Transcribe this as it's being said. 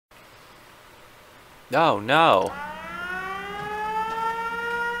Oh no!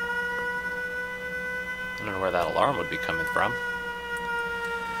 I don't know where that alarm would be coming from.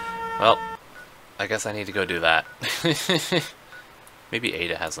 Well, I guess I need to go do that. Maybe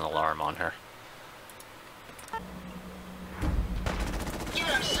Ada has an alarm on her.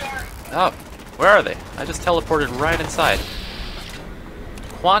 Oh, where are they? I just teleported right inside.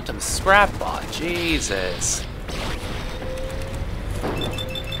 Quantum Scrapbot, Jesus.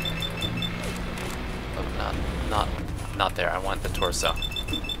 Oh, not there. I want the torso.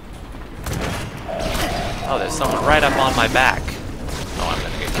 Oh, there's someone right up on my back. Oh, I'm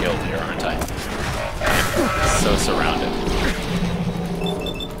gonna get killed here, aren't I? I'm so surrounded.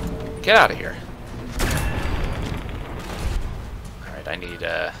 Get out of here. Alright, I need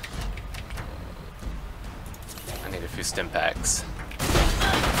a few stim packs.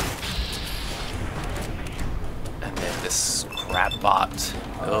 And then this crap bot.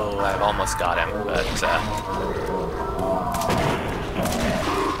 Oh, I've almost got him, but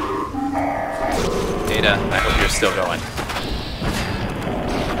Data, I hope you're still going.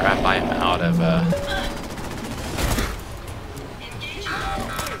 Crap, I am out of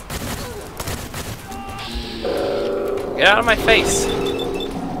Get out of my face!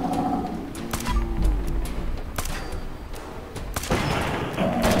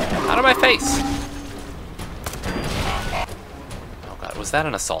 Out of my face! Oh god, was that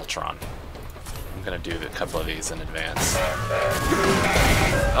an Assaultron? I'm gonna do a couple of these in advance.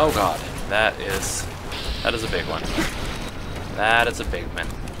 Oh god, that is a big one. That is a big one.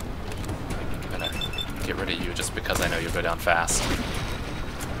 I'm gonna get rid of you just because I know you'll go down fast.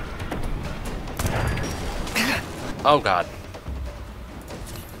 Oh god.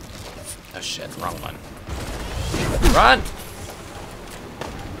 Oh shit, wrong one. Run!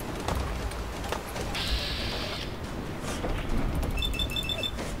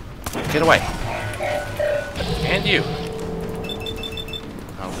 Get away. And you.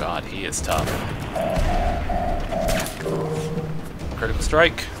 Oh god, he is tough. Critical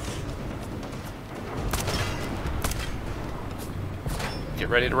strike. Get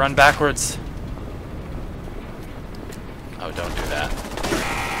ready to run backwards. Oh, don't do that.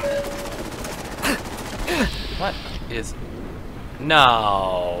 What is...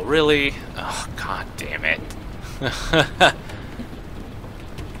 No, really? Oh, god damn it.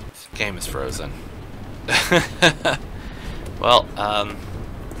 This game is frozen. Well,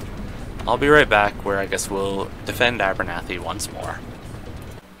 I'll be right back where I guess we'll defend Abernathy once more.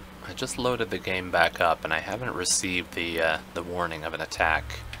 I just loaded the game back up and I haven't received the warning of an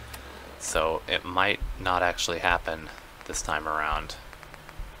attack. So it might not actually happen this time around.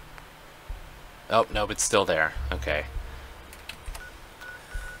 Oh, no, it's still there. Okay.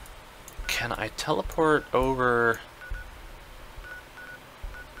 Can I teleport over...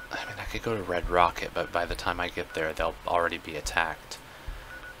 I mean, I could go to Red Rocket, but by the time I get there, they'll already be attacked.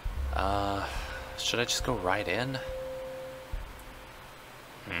 Should I just go right in?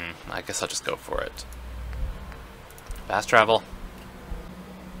 I guess I'll just go for it. Fast travel.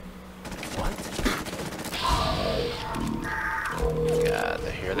 What? God,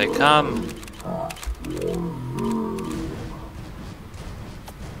 here they come.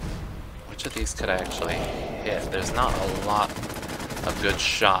 Which of these could I actually hit? There's not a lot of good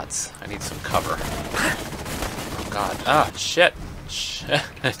shots. I need some cover. Oh god. Ah, shit. Shit.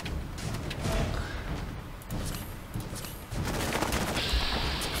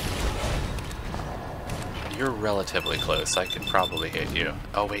 You're relatively close. I could probably hit you.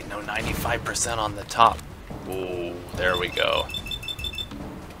 Oh wait, no, 95% on the top. Ooh, there we go.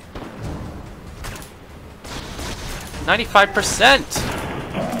 95%!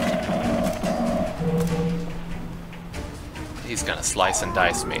 He's gonna slice and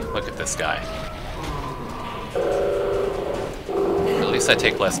dice me. Look at this guy. At least I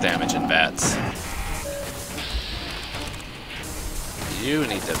take less damage in bats. You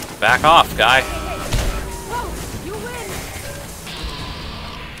need to back off, guy. You win.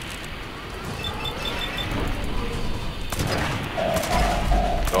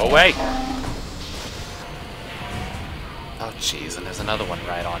 Go away. Oh jeez, and there's another one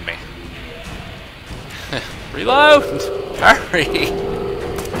right on me. Reload! Hurry!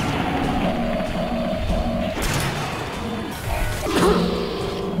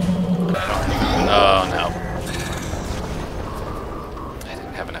 Oh no. I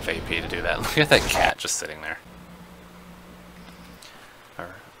didn't have enough AP to do that. Look at that cat just sitting there.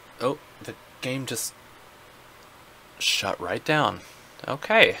 Oh, the game just shut right down.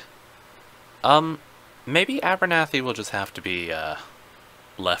 Okay. Maybe Abernathy will just have to be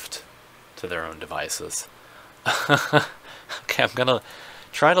left to their own devices. Okay, I'm gonna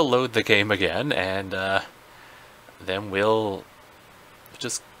try to load the game again, and then we'll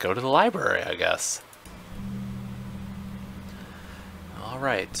just go to the library, I guess.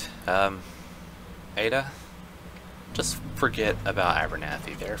 Alright, Ada, just forget about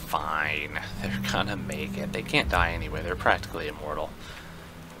Abernathy. They're fine. They're gonna make it. They can't die anyway. They're practically immortal.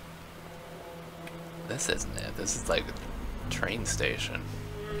 This isn't it. This is like a train station.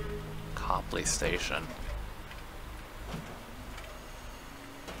 Copley Station.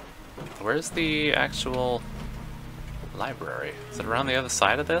 Where's the actual library? Is it around the other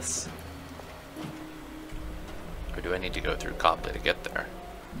side of this? Or do I need to go through Copley to get there?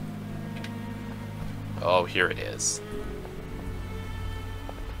 Oh, here it is.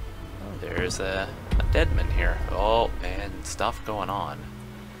 Oh, there's a deadman here. Oh, and stuff going on.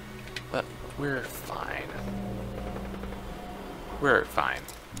 But we're fine. We're fine.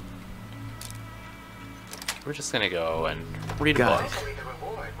 We're just gonna go and read a book.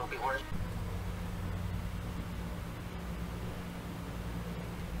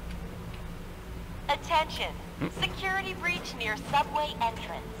 Attention! Security breach near subway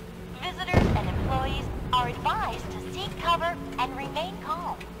entrance. Visitors and employees are advised to seek cover and remain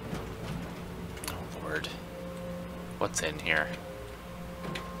calm. Oh Lord. What's in here?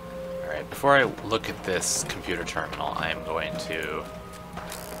 Alright, before I look at this computer terminal, I'm going to...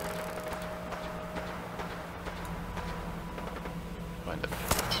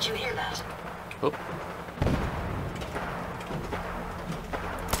 Did you hear that? Oop.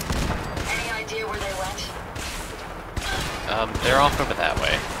 Any idea where they went? They're off over that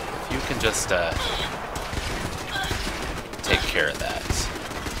way. If you can just, take care of that.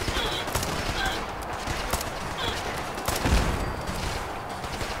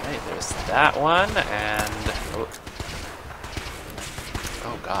 Right, there's that one, and...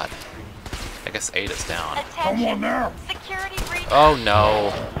 Oh God. I guess 8 is down. Come on now! Security breach. Oh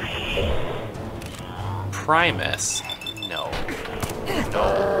no. Primus. No. No.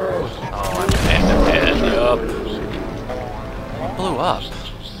 Oh, I'm gonna end up dead. Yup. It blew up.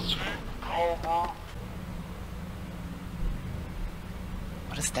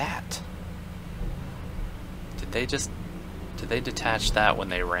 What is that? Did they detach that when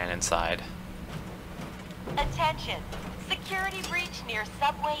they ran inside? Attention! Security breach near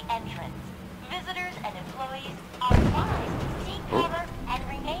subway entrance. Visitors and employees are advised to seek cover and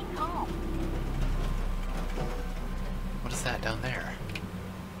remain calm. What is that down there?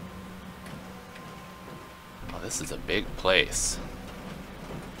 Oh, this is a big place.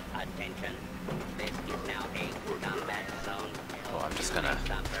 Attention. This is now a combat zone. Oh, I'm just gonna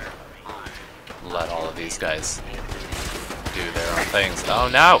let all of these guys do their own things. Oh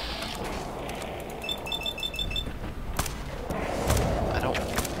no! I don't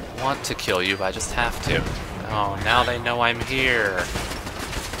want to kill you, but I just have to. Oh, now they know I'm here.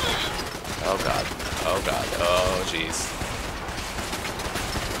 Oh God. Oh God. Oh jeez.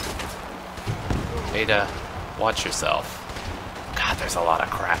 Ada, watch yourself. God, there's a lot of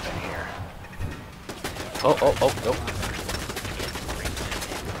crap in here. Oh, oh, oh, oh.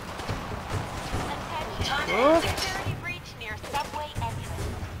 Security breach near subway entrance.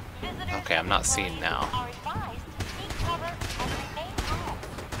 Visitors Okay, I'm not seeing now. are advised to seek cover and remain calm.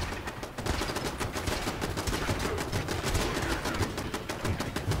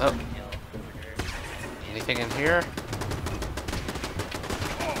 Oh. Anything in here?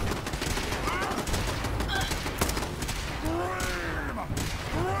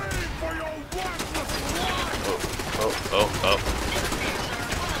 Oh.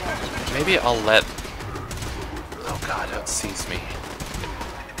 Maybe I'll let... Oh God, it sees me.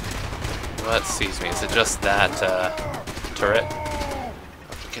 What sees me? Is it just that, turret?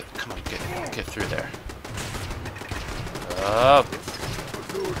 Come on, get through there. Up.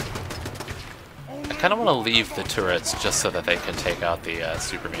 I kind of want to leave the turrets just so that they can take out the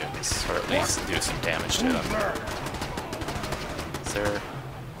super mutants, or at least do some damage to them. Is there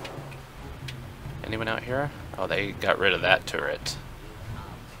anyone out here? Oh, they got rid of that turret.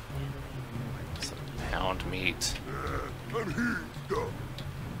 Some pound meat.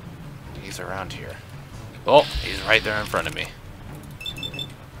 He's around here. Oh, he's right there in front of me.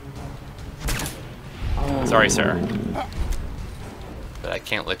 Sorry, sir. But I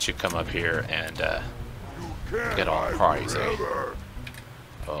can't let you come up here and get all crazy.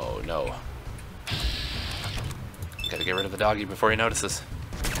 Oh no. Gotta get rid of the doggy before he notices.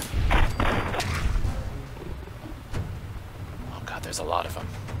 Oh God, there's a lot of them.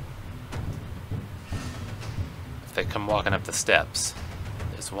 If they come walking up the steps.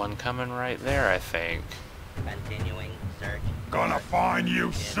 There's one coming right there, I think. Continuing search. Gonna find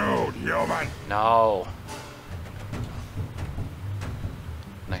you soon, human. No.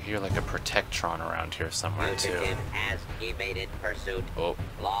 hear like a Protectron around here somewhere too. Fugitive has evaded pursuit. Oh,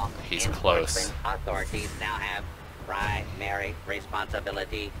 Law he's close. enforcement authorities now have primary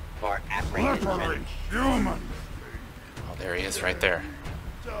responsibility for apprehension. Oh, there he is right there.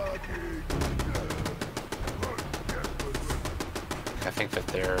 I think that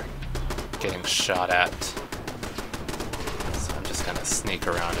they're getting shot at. So I'm just gonna sneak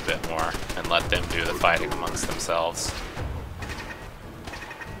around a bit more and let them do the fighting amongst themselves.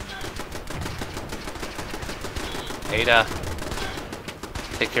 Ada,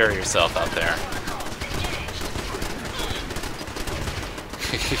 take care of yourself out there.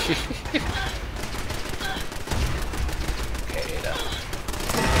 Okay, Ada.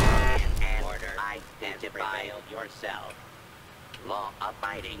 And order, identify yourself.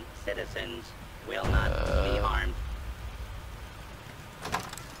 Law-abiding citizens will not be harmed.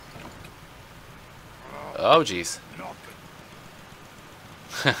 Oh, jeez.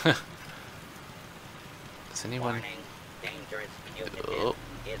 Is anyone... Warning, dangerous fugitive Oh.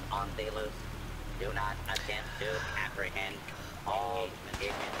 is on the loose. Do not attempt to apprehend. All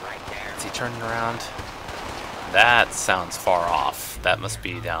agent right there. Is he turning around? That sounds far off. That must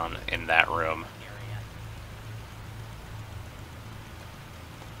be down in that room.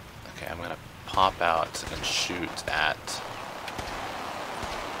 Okay, I'm gonna pop out and shoot at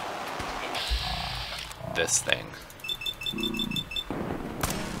this thing.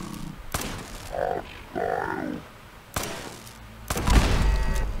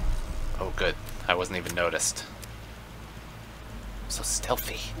 Oh, good. I wasn't even noticed. So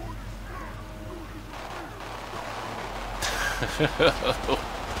stealthy.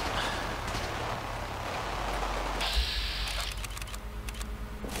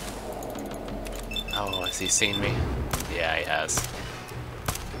 Oh, has he seen me? Yeah, he has.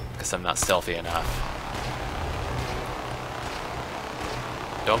 Guess I'm not stealthy enough.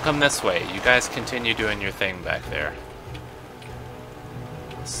 Don't come this way. You guys continue doing your thing back there.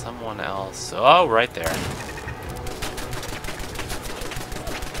 Someone else. Oh, right there.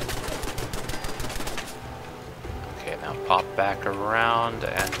 Okay, now pop back around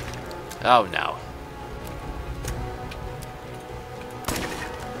and... Oh, no.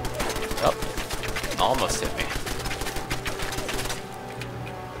 Oh, almost hit me.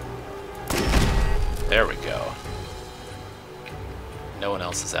 There we go. No one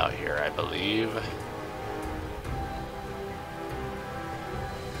else is out here, I believe.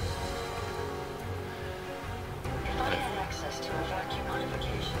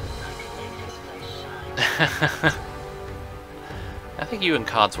 I think you and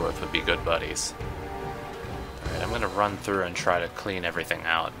Codsworth would be good buddies. Alright, I'm gonna run through and try to clean everything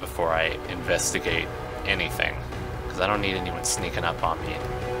out before I investigate anything. Because I don't need anyone sneaking up on me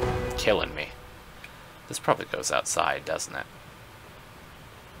and killing me. This probably goes outside, doesn't it?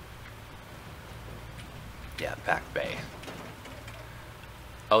 Yeah, back bay.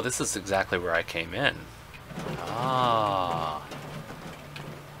 Oh, this is exactly where I came in. Ah.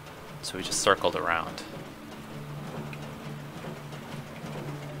 So we just circled around.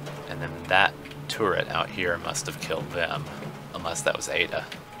 And then that turret out here must have killed them. Unless that was Ada.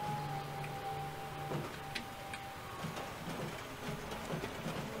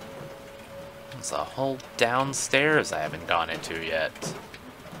 There's a whole downstairs I haven't gone into yet.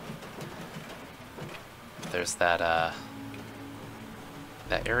 There's that,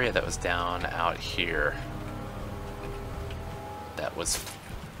 that area that was down out here. That was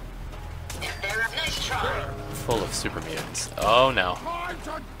Nice try. full of super mutants. Oh no.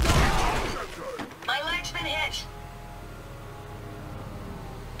 My leg's been hit.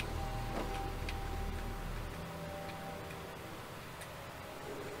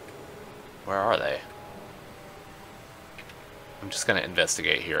 Where are they? I'm just gonna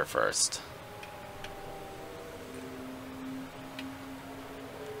investigate here first.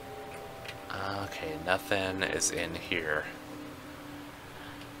 Okay, nothing is in here.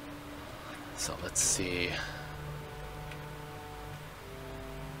 So let's see.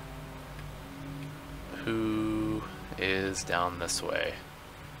 Who is down this way?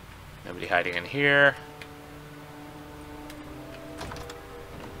 Nobody hiding in here.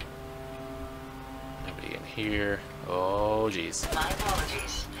 Nobody in here. Oh, jeez. My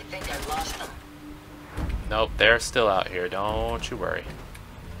apologies. I think I lost them. Nope, they're still out here. Don't you worry.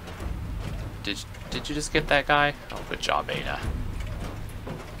 Did you just get that guy? Oh, good job, Ada.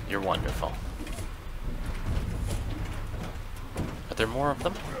 You're wonderful. Are there more of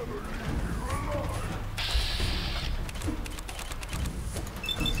them?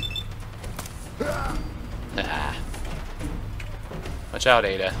 Ah. Watch out,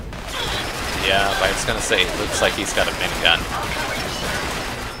 Ada. Yeah, but I was gonna say, it looks like he's got a minigun.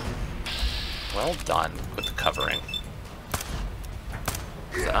 Well done with the covering.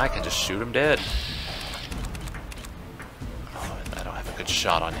 Then I can just shoot him dead. Oh, I don't have a good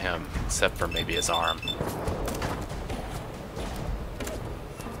shot on him, except for maybe his arm.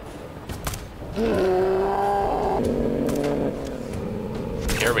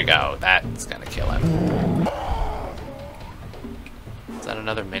 Here we go. That's gonna kill him. Is that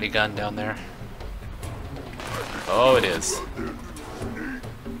another minigun down there? Oh, it is.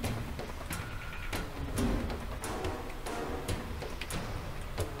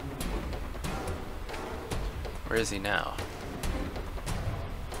 Where is he now?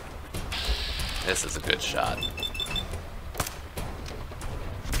 This is a good shot.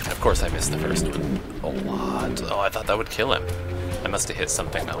 Of course I missed the first one. Oh, what? Oh, I thought that would kill him. I must have hit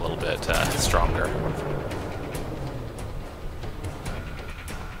something a little bit stronger.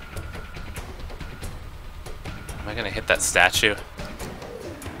 Am I gonna hit that statue?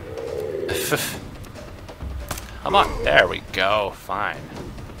 Come on, there we go. Fine.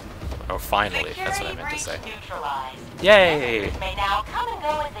 Oh, finally, that's what I meant to say. Yay! May now come and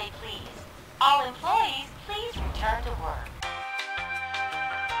go as they please. All employees, please return to work.